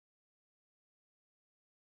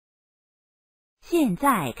现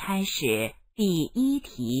在开始第一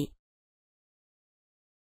题。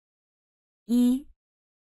一，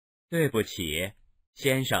对不起，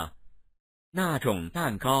先生，那种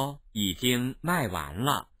蛋糕已经卖完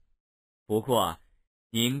了。不过，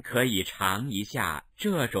您可以尝一下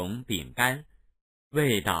这种饼干，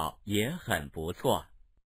味道也很不错。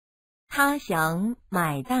他想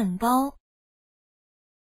买蛋糕。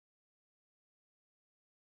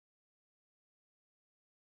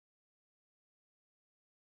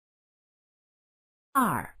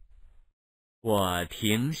二，我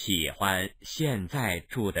挺喜欢现在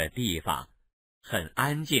住的地方，很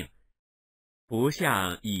安静，不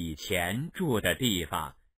像以前住的地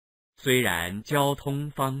方，虽然交通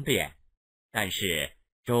方便，但是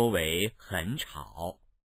周围很吵。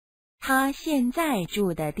他现在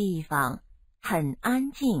住的地方很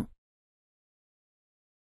安静。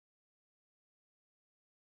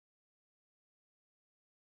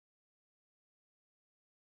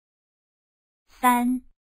三，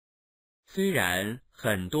虽然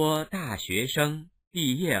很多大学生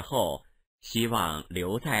毕业后希望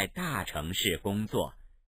留在大城市工作，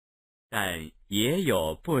但也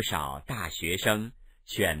有不少大学生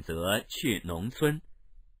选择去农村，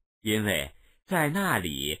因为在那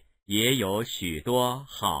里也有许多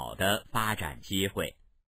好的发展机会。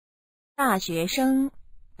大学生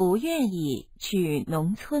不愿意去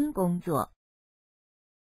农村工作。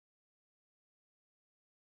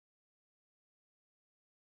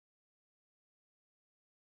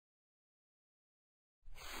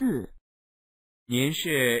四，您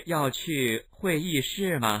是要去会议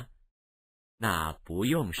室吗？那不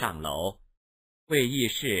用上楼，会议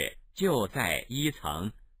室就在1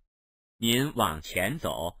层，您往前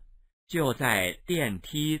走，就在电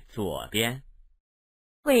梯左边。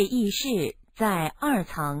会议室在2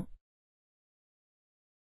层。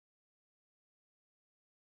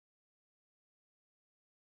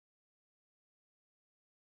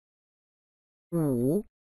五，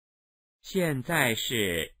现在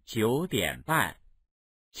是9点半，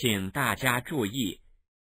请大家注意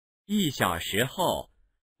，1小时后，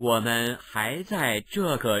我们还在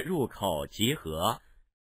这个入口集合。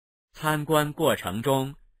参观过程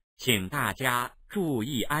中，请大家注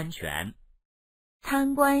意安全。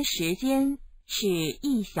参观时间是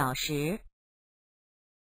1小时。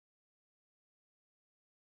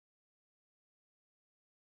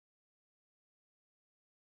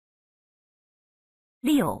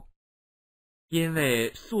六，因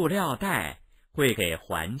为塑料袋会给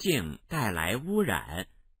环境带来污染，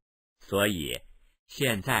所以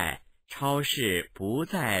现在超市不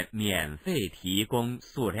再免费提供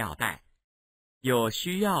塑料袋。有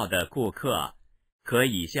需要的顾客可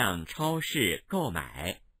以向超市购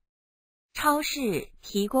买。超市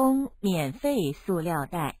提供免费塑料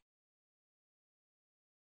袋。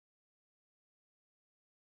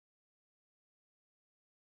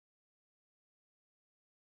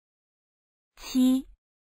七，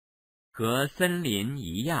和森林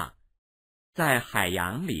一样，在海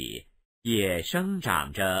洋里也生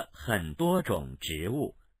长着很多种植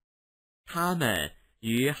物，它们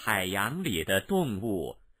与海洋里的动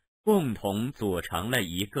物共同组成了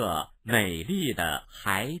一个美丽的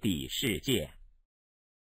海底世界。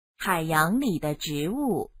海洋里的植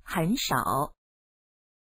物很少。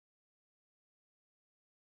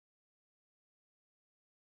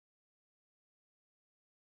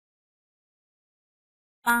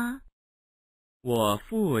八，我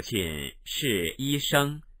父亲是医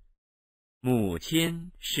生，母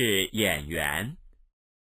亲是演员。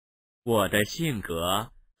我的性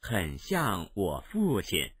格很像我父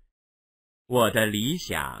亲，我的理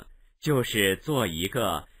想就是做一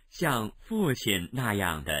个像父亲那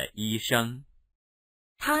样的医生。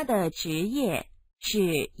他的职业是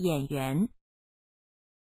演员。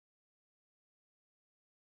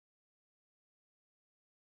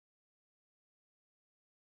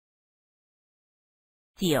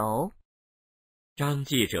九，张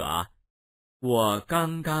记者，我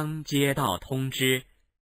刚刚接到通知，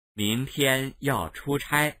明天要出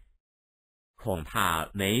差，恐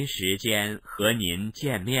怕没时间和您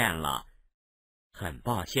见面了，很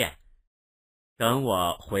抱歉。等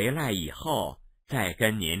我回来以后再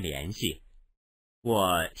跟您联系。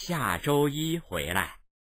我下周一回来。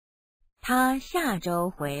他下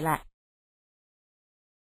周回来。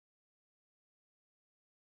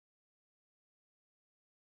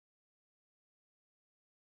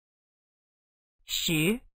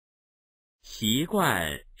10，习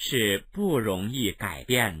惯是不容易改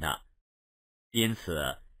变的，因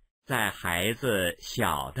此，在孩子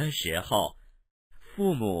小的时候，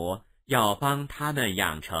父母要帮他们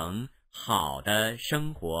养成好的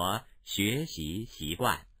生活学习习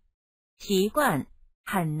惯。习惯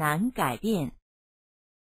很难改变。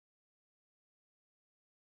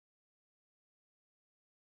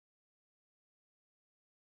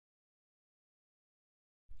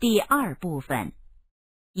第二部分，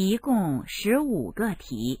一共15个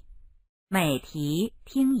题，每题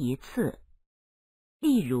听一次。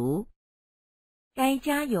例如，该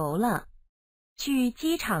加油了，去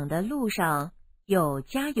机场的路上有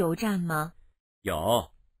加油站吗？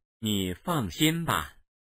有，你放心吧。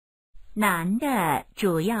男的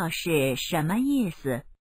主要是什么意思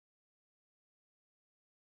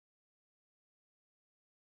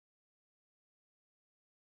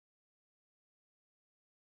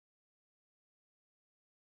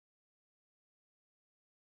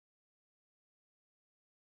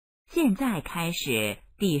现在开始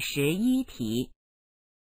第11题。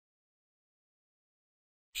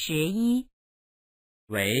11，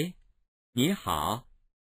喂，你好，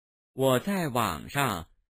我在网上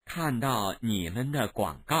看到你们的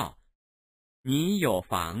广告，你有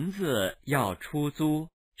房子要出租，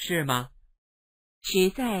是吗？实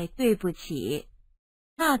在对不起，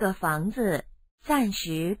那个房子暂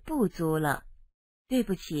时不租了，对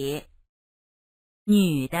不起。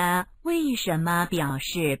女的为什么表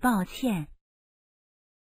示抱歉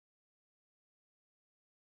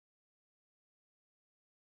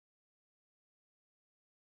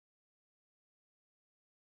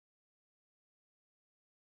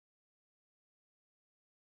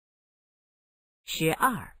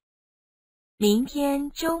？12，明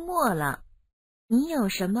天周末了，你有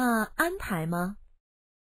什么安排吗？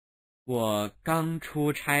我刚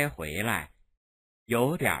出差回来，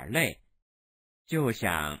有点累，就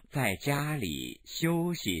想在家里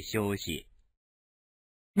休息休息。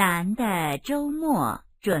男的周末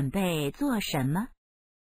准备做什么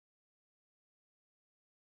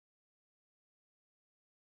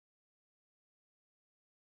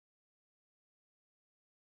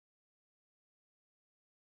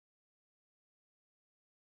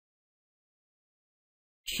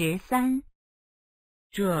？13，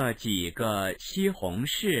这几个西红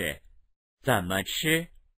柿怎么吃？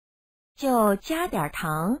就加点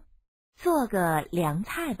糖，做个凉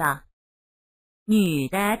菜吧。女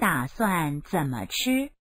的打算怎么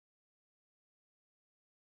吃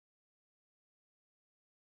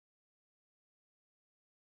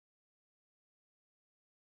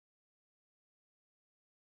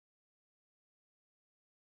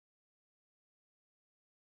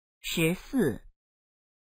？14，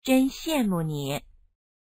真羡慕你，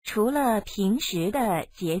除了平时的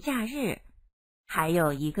节假日，还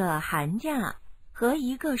有一个寒假和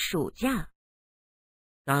一个暑假。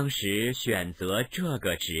当时选择这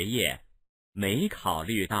个职业，没考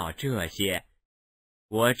虑到这些，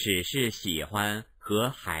我只是喜欢和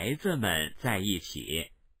孩子们在一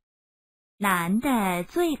起。男的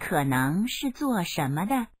最可能是做什么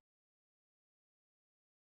的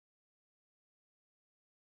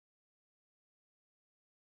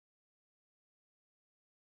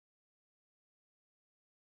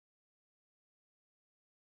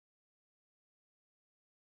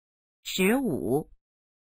？15，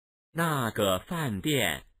那个饭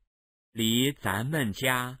店离咱们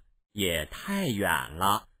家也太远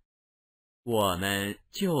了，我们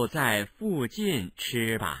就在附近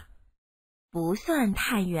吃吧。不算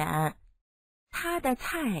太远，他的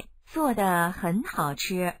菜做得很好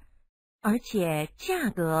吃，而且价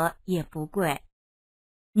格也不贵。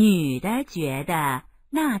女的觉得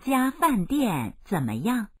那家饭店怎么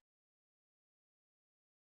样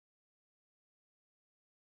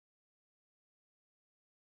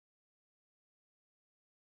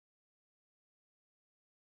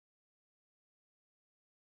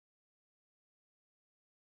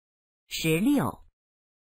？16，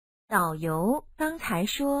导游刚才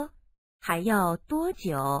说还要多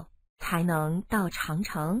久才能到长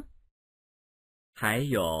城？还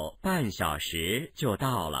有半小时就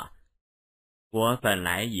到了，我本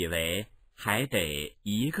来以为还得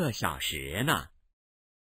1个小时呢。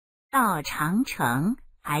到长城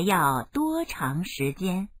还要多长时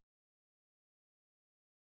间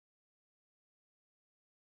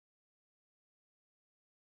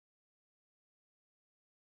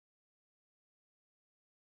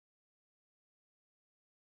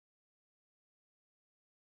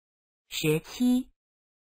？17，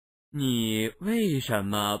你为什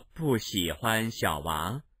么不喜欢小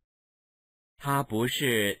王？他不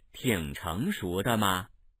是挺成熟的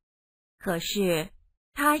吗？可是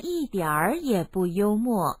他一点儿也不幽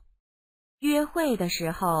默，约会的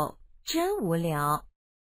时候真无聊。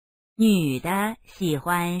女的喜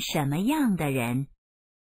欢什么样的人？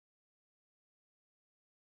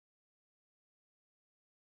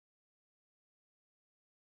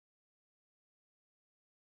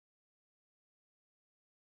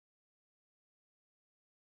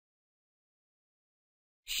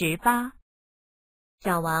 18。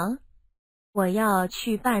小王，我要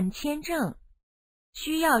去办签证，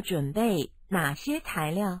需要准备哪些材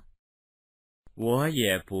料？我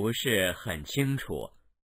也不是很清楚，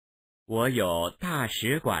我有大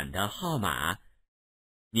使馆的号码，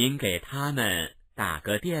您给他们打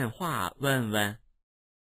个电话问问。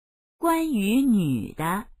关于女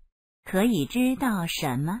的，可以知道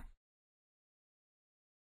什么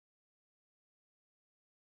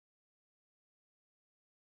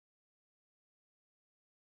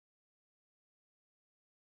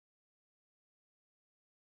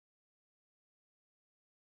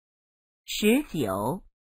？19。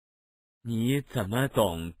你怎么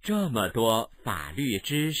懂这么多法律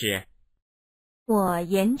知识？我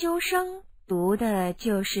研究生读的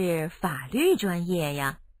就是法律专业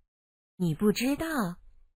呀，你不知道？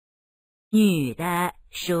女的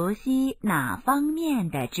熟悉哪方面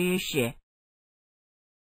的知识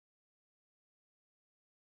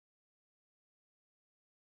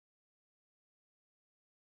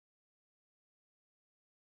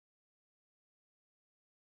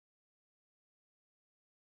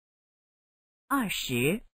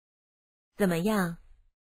？20。怎么样？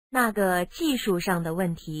那个技术上的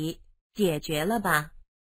问题解决了吧？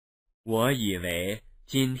我以为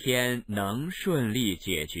今天能顺利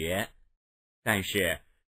解决，但是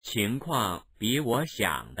情况比我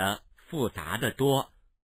想的复杂得多，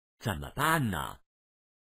怎么办呢？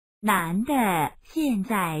男的现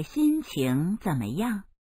在心情怎么样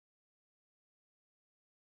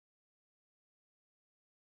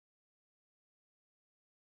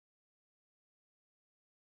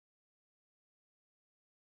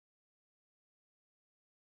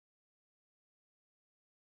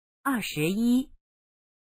？21。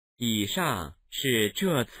以上是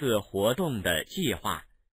这次活动的计划，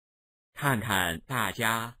看看大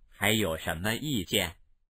家还有什么意见。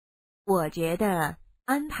我觉得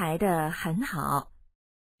安排得很好，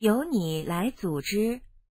由你来组织，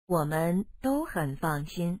我们都很放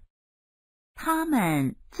心。他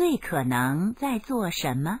们最可能在做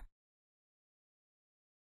什么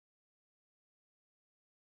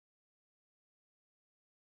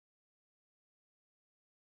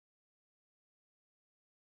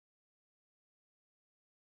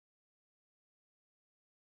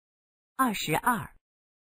？22。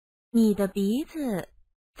你的鼻子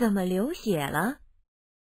怎么流血了？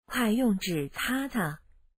快用纸擦擦。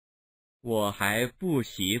我还不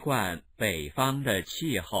习惯北方的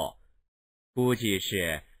气候，估计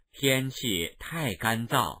是天气太干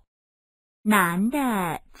燥。男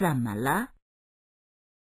的怎么了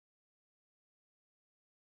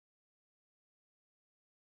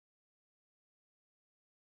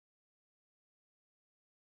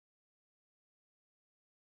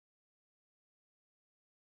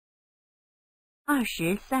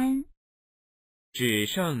？23。只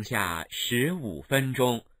剩下15分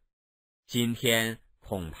钟，今天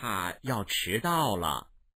恐怕要迟到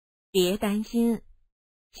了。别担心，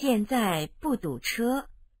现在不堵车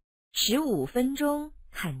，15分钟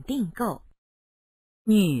肯定够。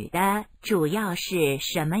女的主要是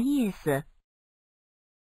什么意思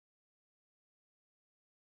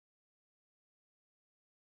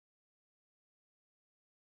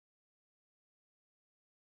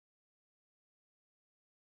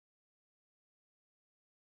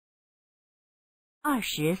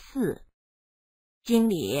？24。经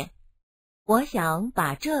理，我想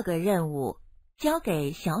把这个任务交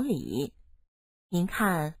给小李，您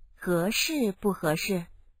看合适不合适？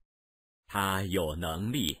他有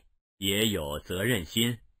能力，也有责任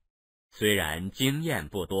心，虽然经验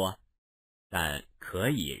不多，但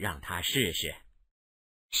可以让他试试。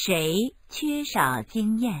谁缺少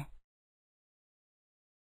经验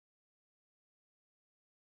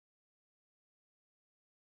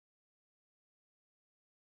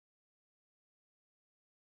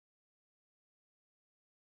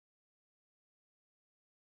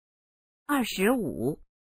？25。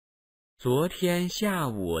昨天下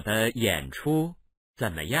午的演出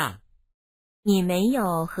怎么样？你没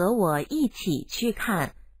有和我一起去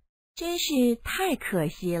看，真是太可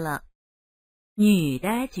惜了。女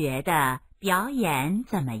的觉得表演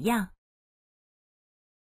怎么样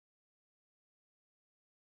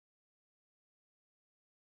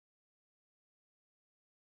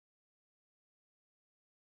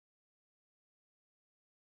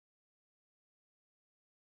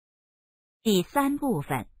第3部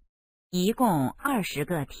分，一共20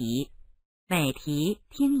个题，每题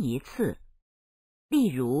听1次。例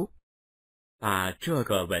如，把这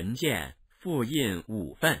个文件复印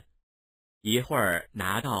5份，一会儿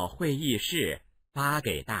拿到会议室发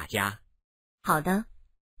给大家。好的，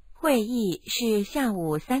会议是下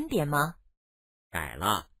午3点吗？改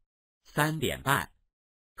了， 3点半，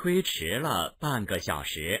推迟了半个小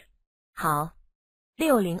时。好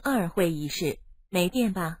，602会议室没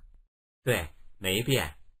变吧？对，没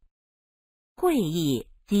变。会议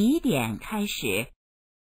几点开始？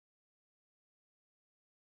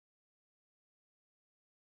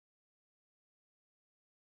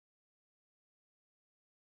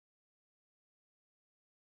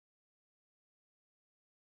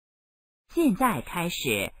现在开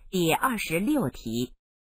始第26题。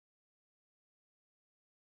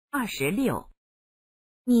26，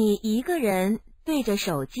你一个人对着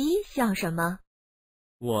手机笑什么？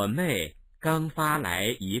我妹刚发来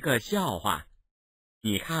一个笑话，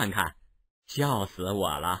你看看，笑死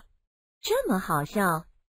我了。这么好笑，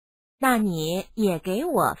那你也给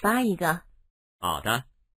我发一个。好的，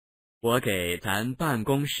我给咱办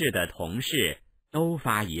公室的同事都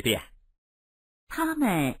发一遍。他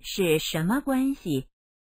们是什么关系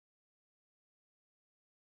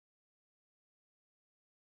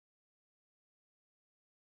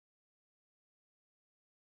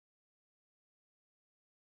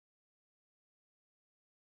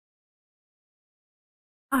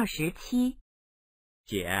？27，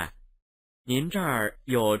姐，您这儿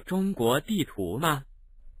有中国地图吗？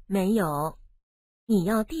没有。你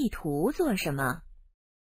要地图做什么？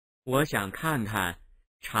我想看看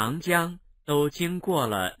长江都经过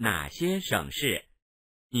了哪些省市，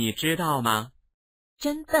你知道吗？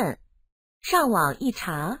真笨，上网一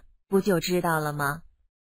查不就知道了吗？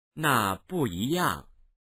那不一样。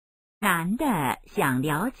男的想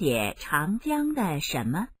了解长江的什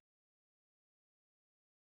么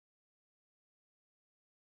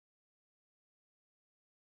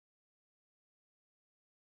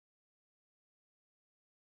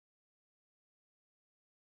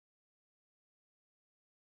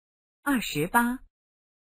？28，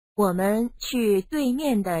我们去对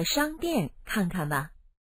面的商店看看吧。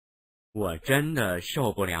我真的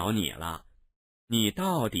受不了你了，你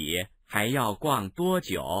到底还要逛多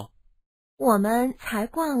久？我们才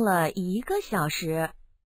逛了1个小时。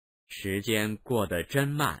时间过得真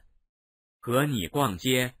慢，和你逛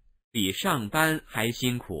街比上班还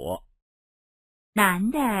辛苦。男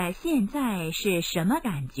的现在是什么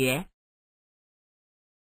感觉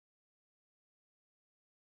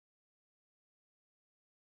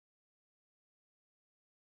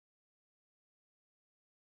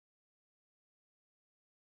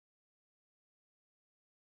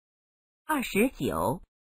？29，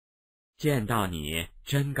见到你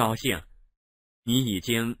真高兴，你已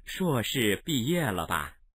经硕士毕业了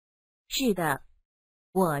吧？是的，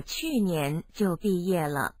我去年就毕业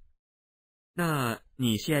了。那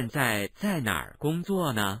你现在在哪儿工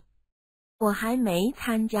作呢？我还没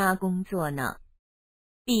参加工作呢，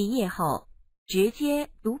毕业后直接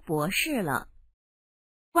读博士了。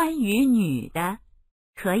关于女的，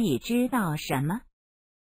可以知道什么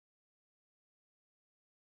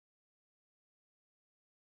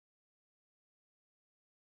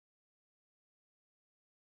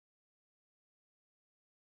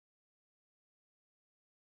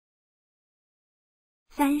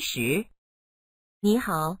？30，你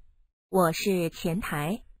好，我是前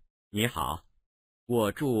台。你好，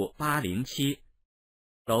我住807，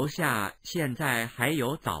楼下现在还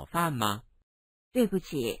有早饭吗？对不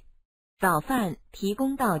起，早饭提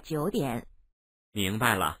供到9点。明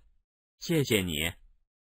白了，谢谢你。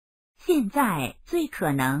现在最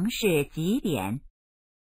可能是几点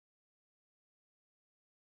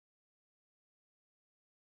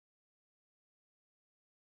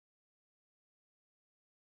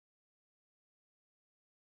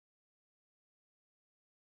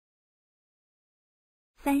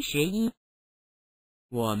？31，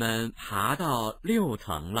我们爬到6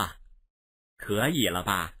层了，可以了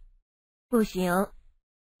吧？不行，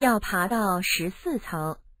要爬到14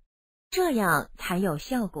层，这样才有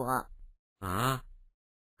效果。啊，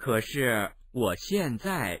可是我现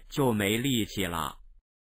在就没力气了。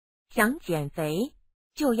想减肥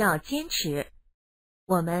就要坚持。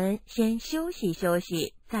我们先休息休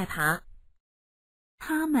息再爬。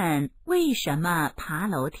他们为什么爬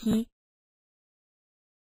楼梯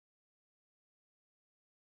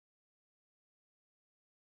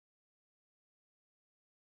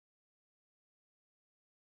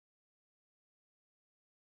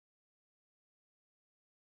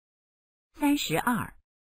？32，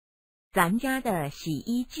咱家的洗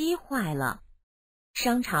衣机坏了，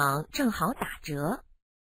商场正好打折，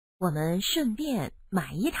我们顺便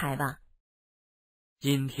买一台吧。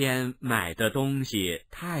今天买的东西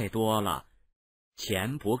太多了，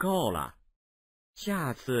钱不够了，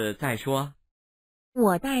下次再说。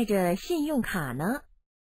我带着信用卡呢，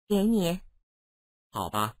给你。好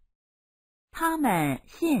吧，他们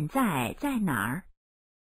现在在哪儿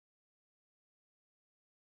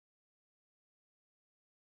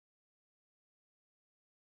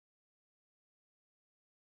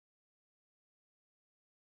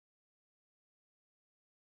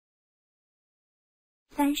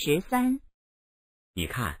？33，你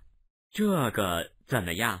看，这个怎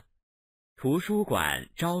么样？图书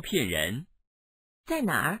馆招聘人，在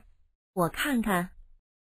哪儿？我看看。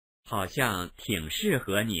好像挺适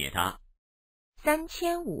合你的。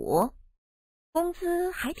3500，工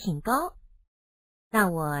资还挺高。那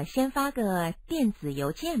我先发个电子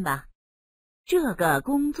邮件吧。这个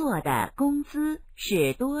工作的工资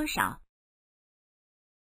是多少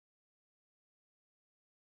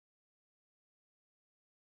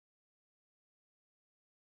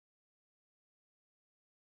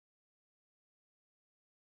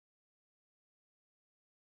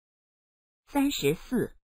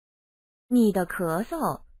？34，你的咳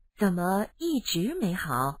嗽怎么一直没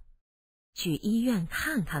好？去医院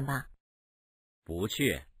看看吧。不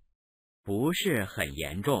去，不是很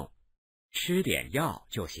严重，吃点药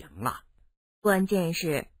就行了。关键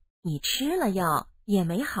是你吃了药也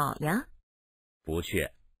没好呀。不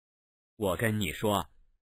去，我跟你说，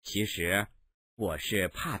其实我是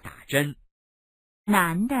怕打针。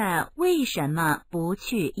男的为什么不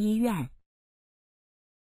去医院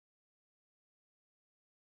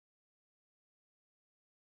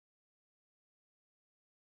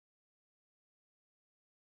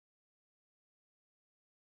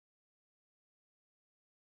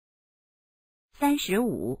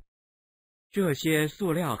？35，这些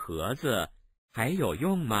塑料盒子还有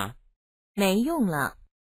用吗？没用了。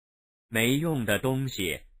没用的东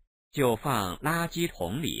西就放垃圾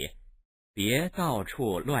桶里，别到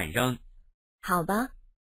处乱扔。好吧，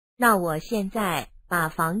那我现在把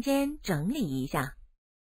房间整理一下。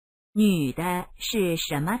女的是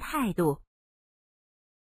什么态度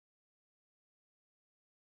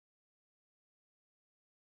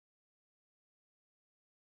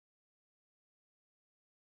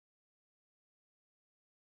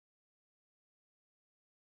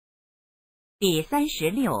第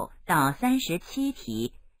36到37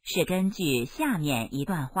题是根据下面一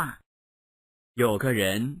段话。有个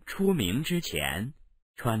人出名之前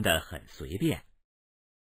穿得很随便，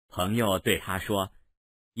朋友对他说，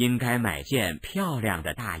应该买件漂亮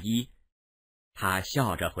的大衣。他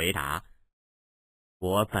笑着回答，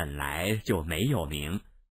我本来就没有名，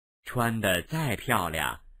穿得再漂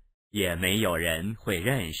亮也没有人会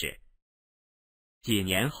认识。几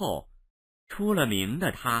年后，出了名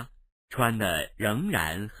的他穿得仍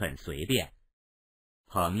然很随便。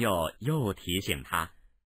朋友又提醒他，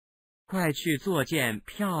快去做件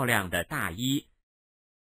漂亮的大衣。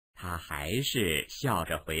他还是笑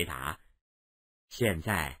着回答，现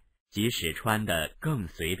在即使穿得更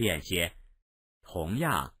随便些，同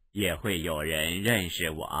样也会有人认识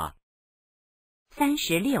我。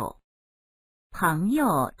36，朋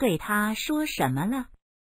友对他说什么了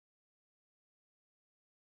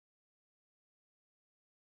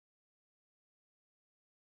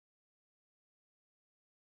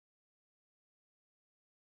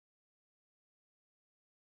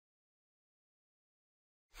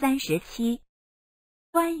？37，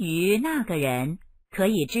关于那个人可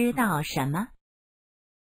以知道什么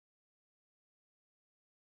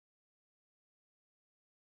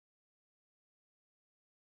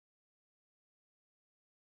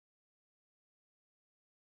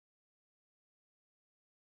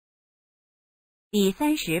第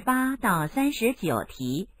38到39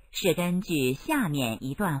题是根据下面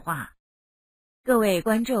一段话。各位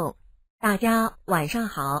观众，大家晚上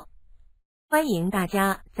好，欢迎大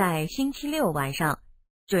家在星期六晚上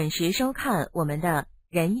准时收看我们的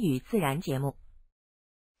人与自然节目。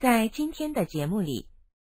在今天的节目里，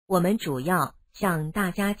我们主要向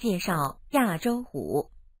大家介绍亚洲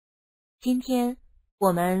虎。今天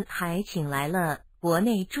我们还请来了国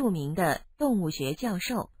内著名的动物学教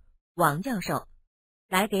授王教授，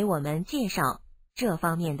来给我们介绍这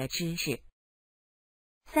方面的知识。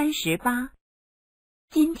38，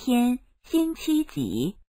今天星期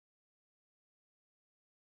几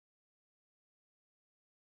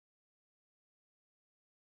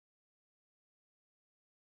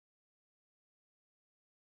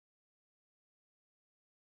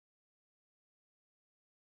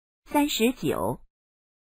？39，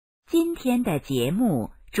今天的节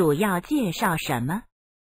目主要介绍什么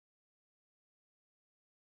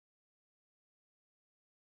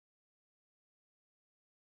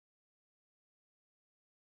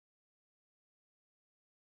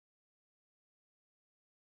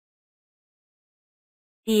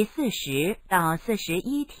第40到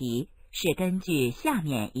41题是根据下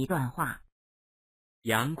面一段话。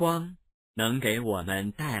阳光能给我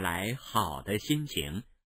们带来好的心情。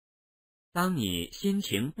当你心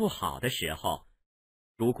情不好的时候，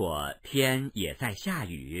如果天也在下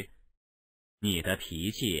雨，你的脾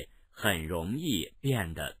气很容易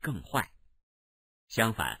变得更坏。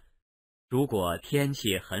相反，如果天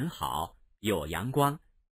气很好，有阳光，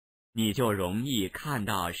你就容易看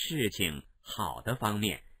到事情好的方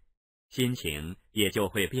面，心情也就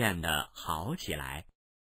会变得好起来。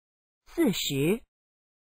40.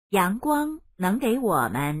 阳光能给我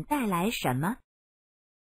们带来什么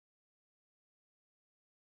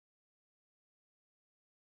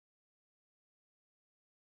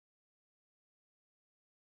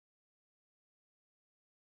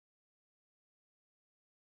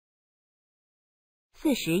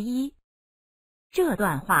？41. 这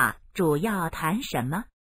段话主要谈什么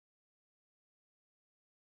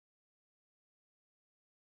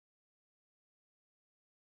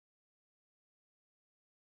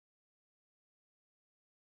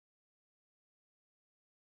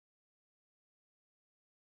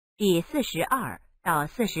第42到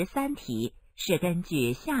43题是根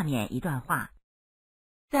据下面一段话。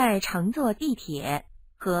在乘坐地铁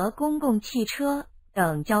和公共汽车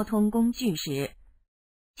等交通工具时，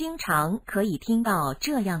经常可以听到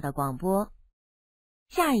这样的广播：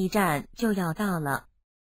下一站就要到了，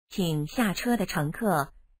请下车的乘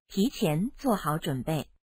客提前做好准备，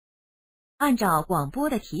按照广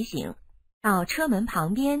播的提醒，到车门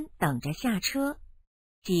旁边等着下车，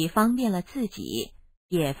既方便了自己，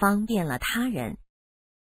也方便了他人。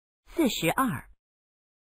42.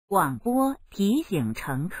 广播提醒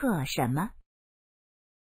乘客什么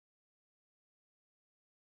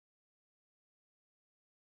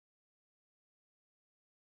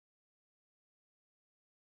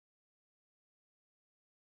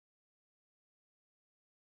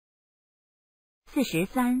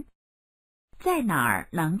？43. 在哪儿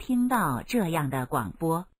能听到这样的广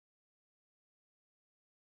播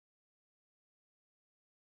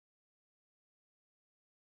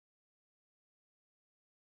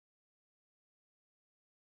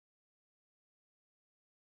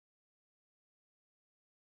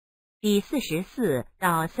第44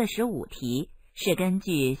到45题是根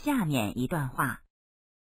据下面一段话。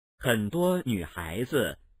很多女孩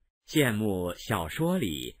子羡慕小说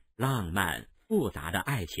里浪漫复杂的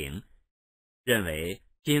爱情，认为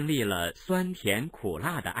经历了酸甜苦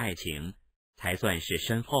辣的爱情才算是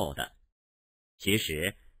深厚的。其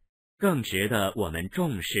实，更值得我们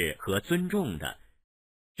重视和尊重的，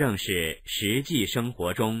正是实际生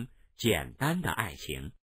活中简单的爱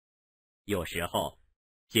情。有时候，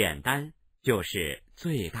简单就是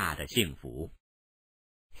最大的幸福。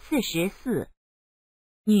44.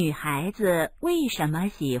 女孩子为什么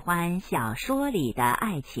喜欢小说里的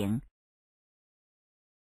爱情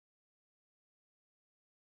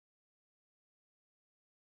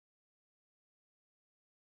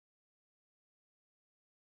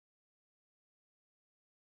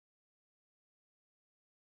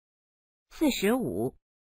？45.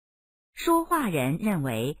 说话人认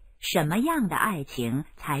为什么样的爱情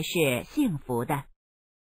才是幸福的